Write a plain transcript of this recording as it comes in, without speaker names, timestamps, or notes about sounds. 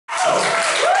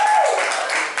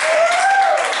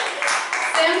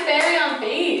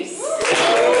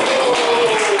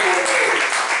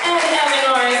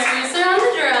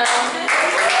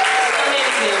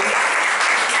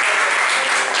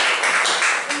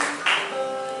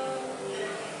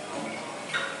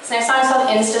next song is called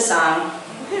Insta Song.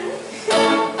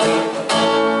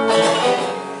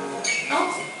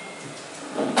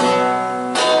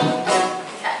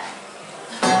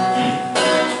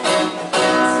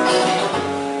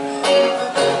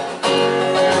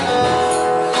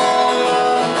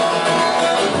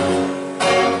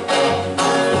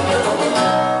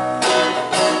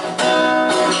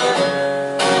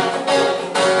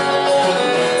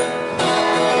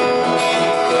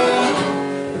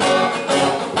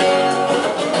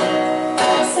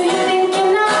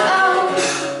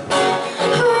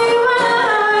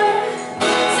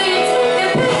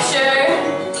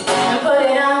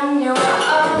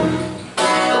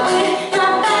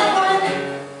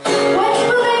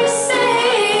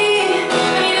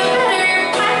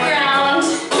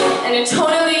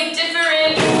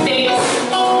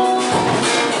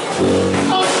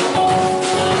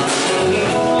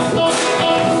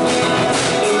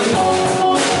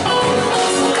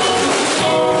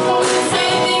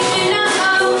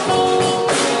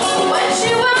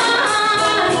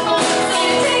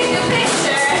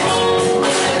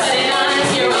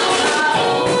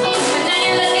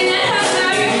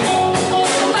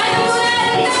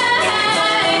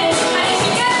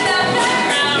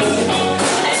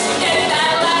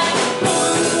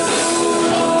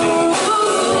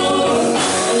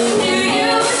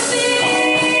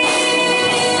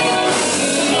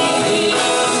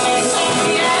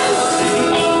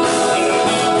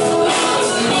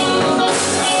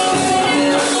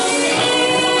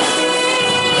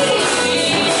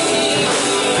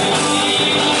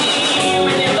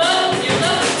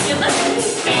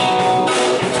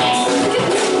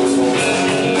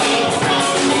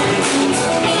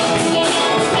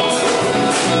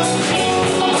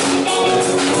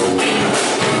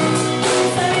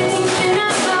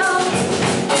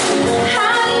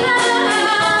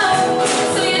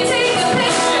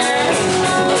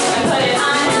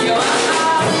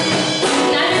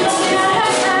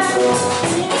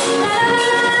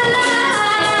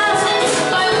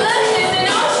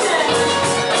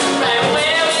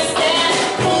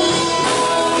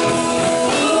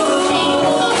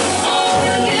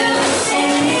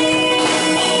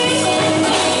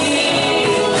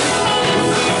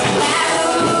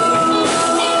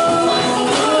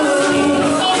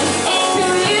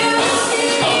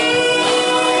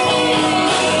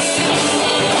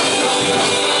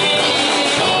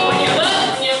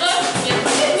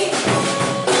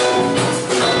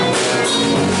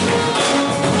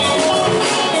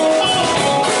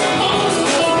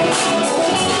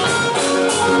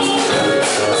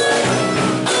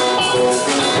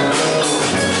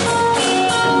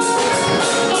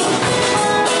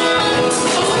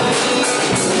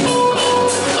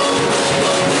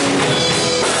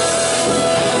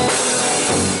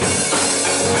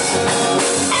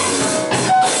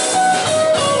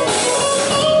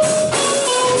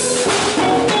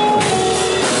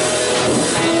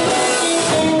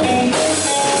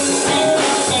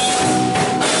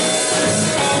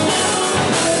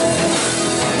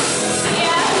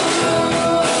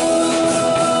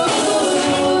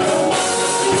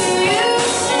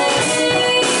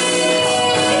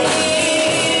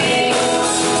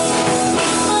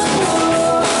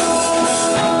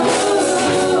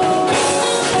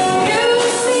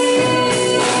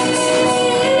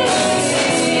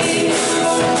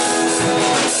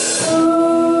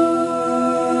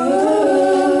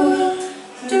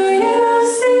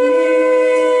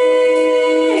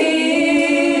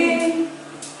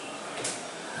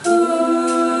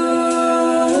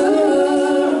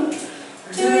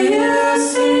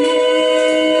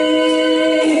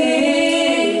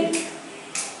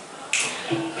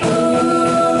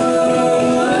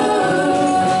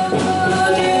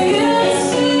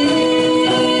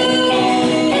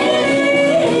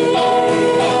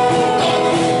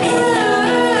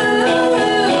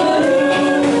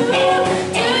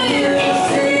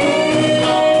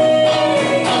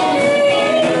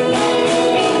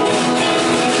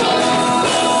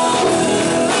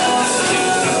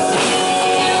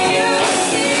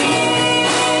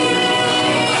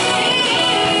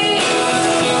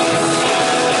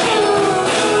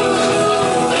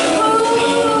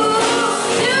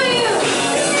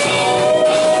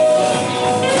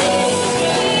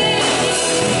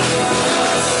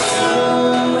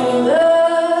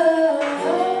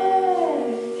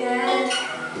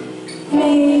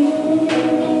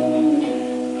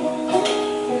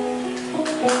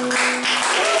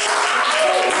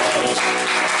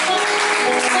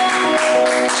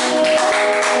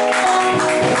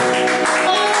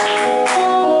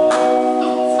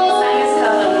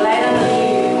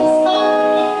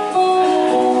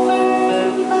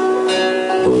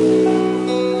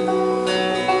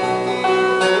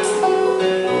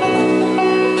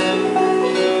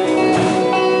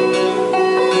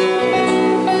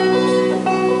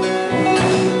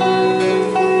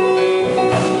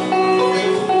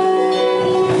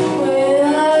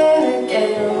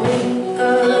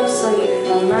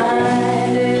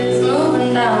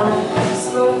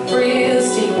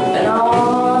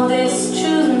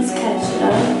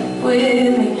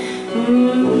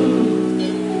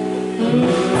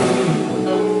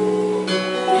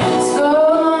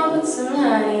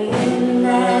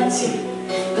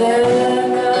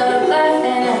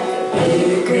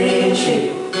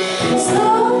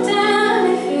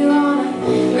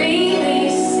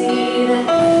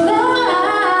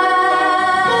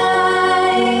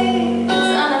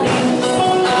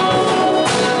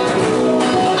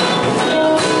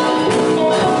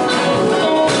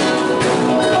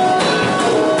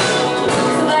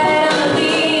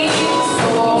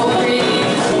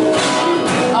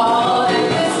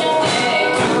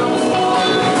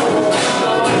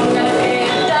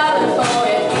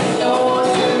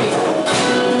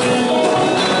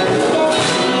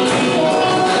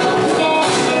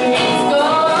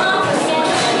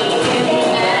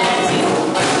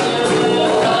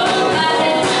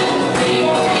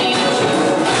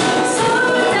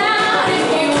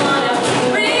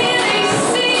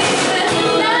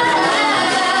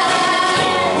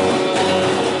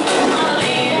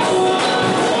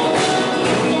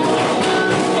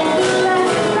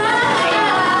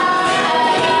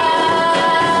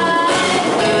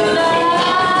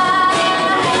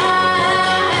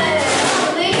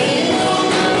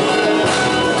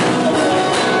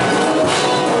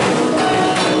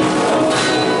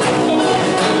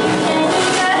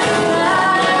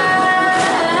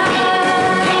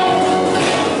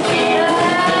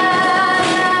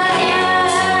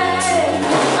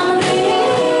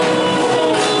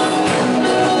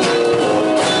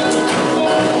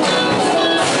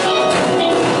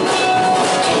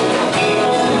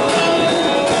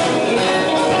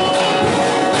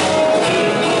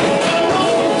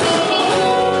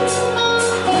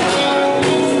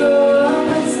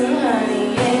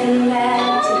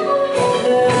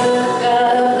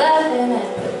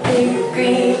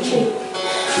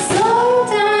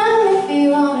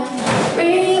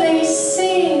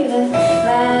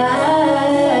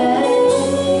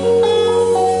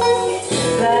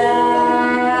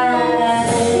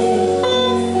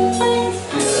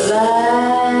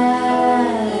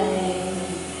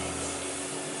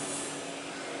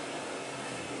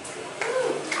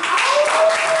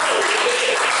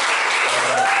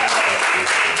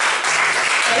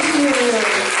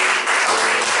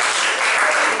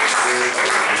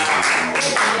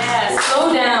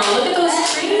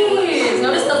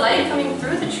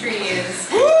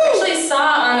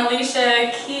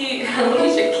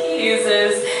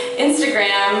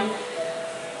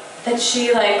 that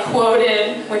she like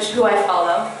quoted, who I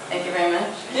follow. Thank you very much.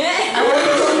 Yeah,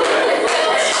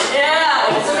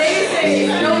 it's amazing.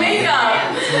 No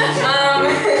makeup.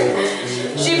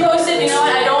 She posted, you know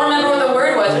what? I don't remember what the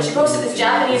word was, but she posted this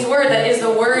Japanese word that is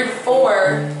the word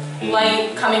for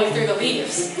light coming through the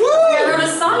leaves. I wrote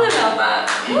a song about that.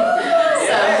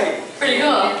 So, pretty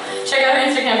cool. Check out her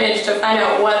Instagram page to find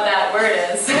out what that word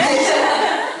is.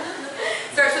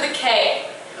 Starts with a K.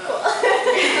 Cool.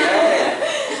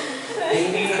 I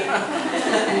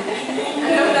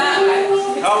know that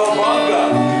one. Cowabunga.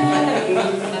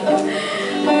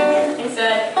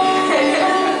 Instead.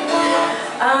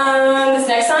 This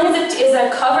next song is a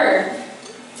cover.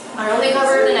 Our only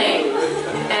cover of the night.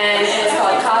 And it's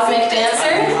called Cosmic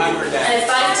Dancer. And it's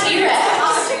by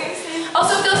T-Rex.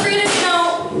 Also, feel free to,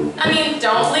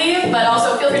 don't leave, but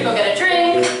also feel free to go get a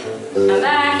drink. Come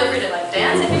back. Feel free to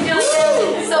dance if you feel like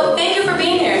it. So thank you for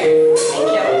being here. Thank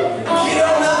you. Get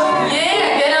on up.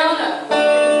 Yeah, get on up.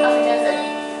 Cosmic Dancer.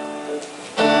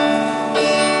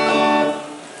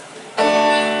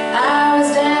 I was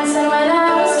dancing when I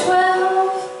was 12.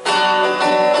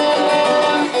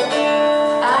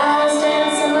 I was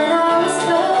dancing when I was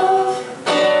 12.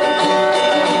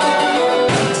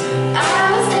 I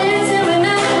was dancing when I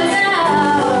was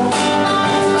out.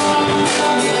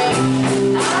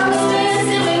 I was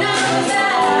dancing when I was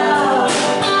out.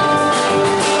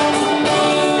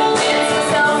 Danced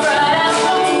myself right out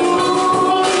the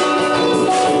womb.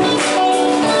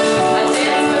 I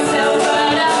danced myself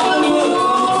right out the womb.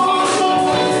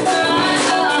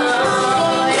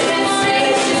 Isn't it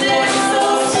strange to dance so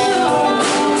soon?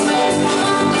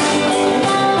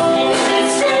 Isn't it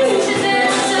strange to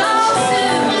dance so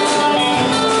soon?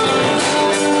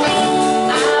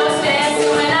 I was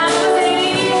dancing when I was 8.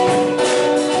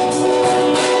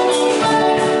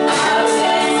 I was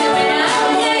dancing when I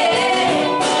was 8.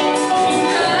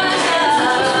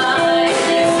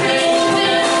 Isn't it strange to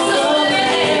dance so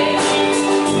late?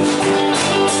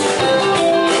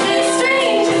 Isn't it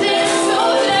strange to dance so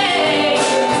late?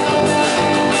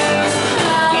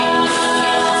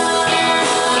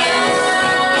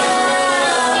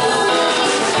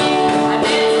 I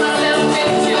danced myself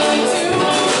into a tune.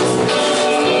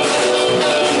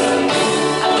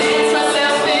 I danced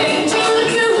myself into a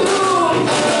tune.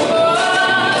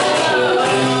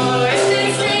 Isn't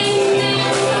it strange to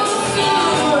dance so soon?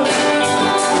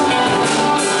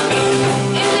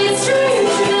 Isn't it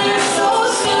strange to dance so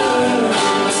soon?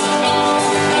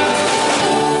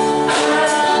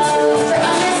 To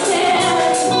understand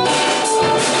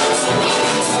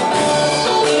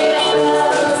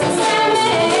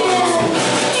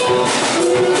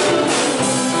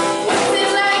what's it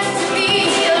like to be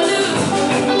aloof?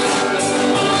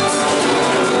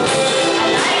 I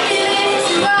like it if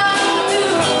you all do.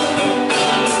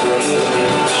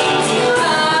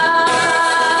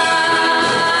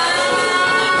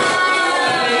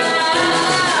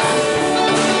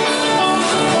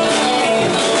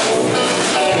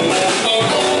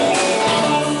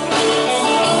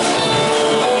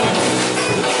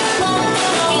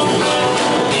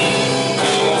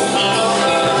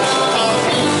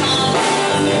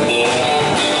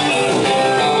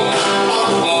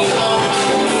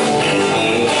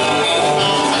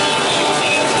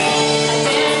 I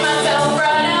danced myself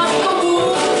right out the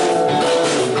womb.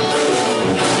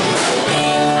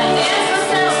 I danced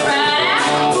myself right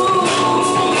out the womb.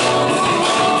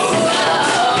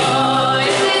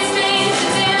 Isn't it strange to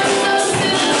dance so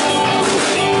soon?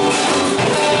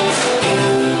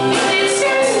 Isn't it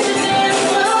strange to dance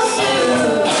so soon?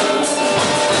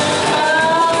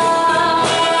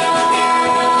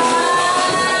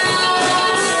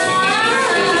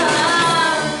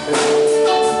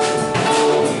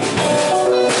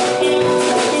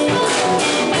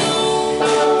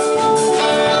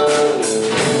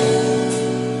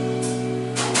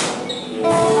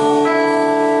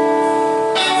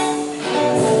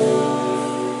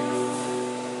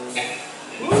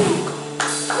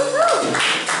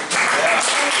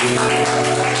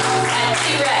 And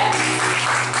T-Rex.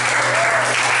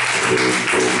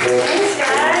 Thanks,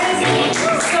 guys.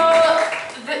 So,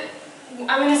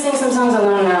 I'm gonna sing some songs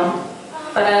alone now.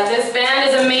 But this band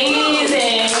is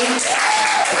amazing.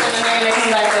 And then they're gonna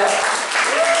come back up.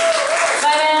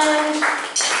 Bye, band.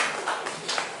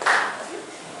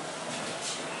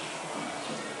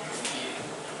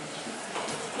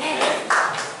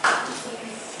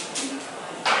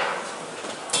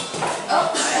 Oh,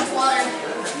 that's water.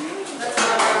 That's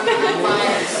water on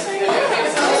wires.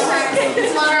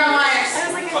 It's water on wires.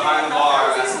 Behind the bar.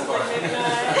 That's the bar.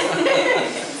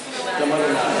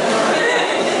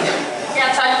 Yeah,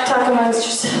 talk amongst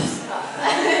yourselves.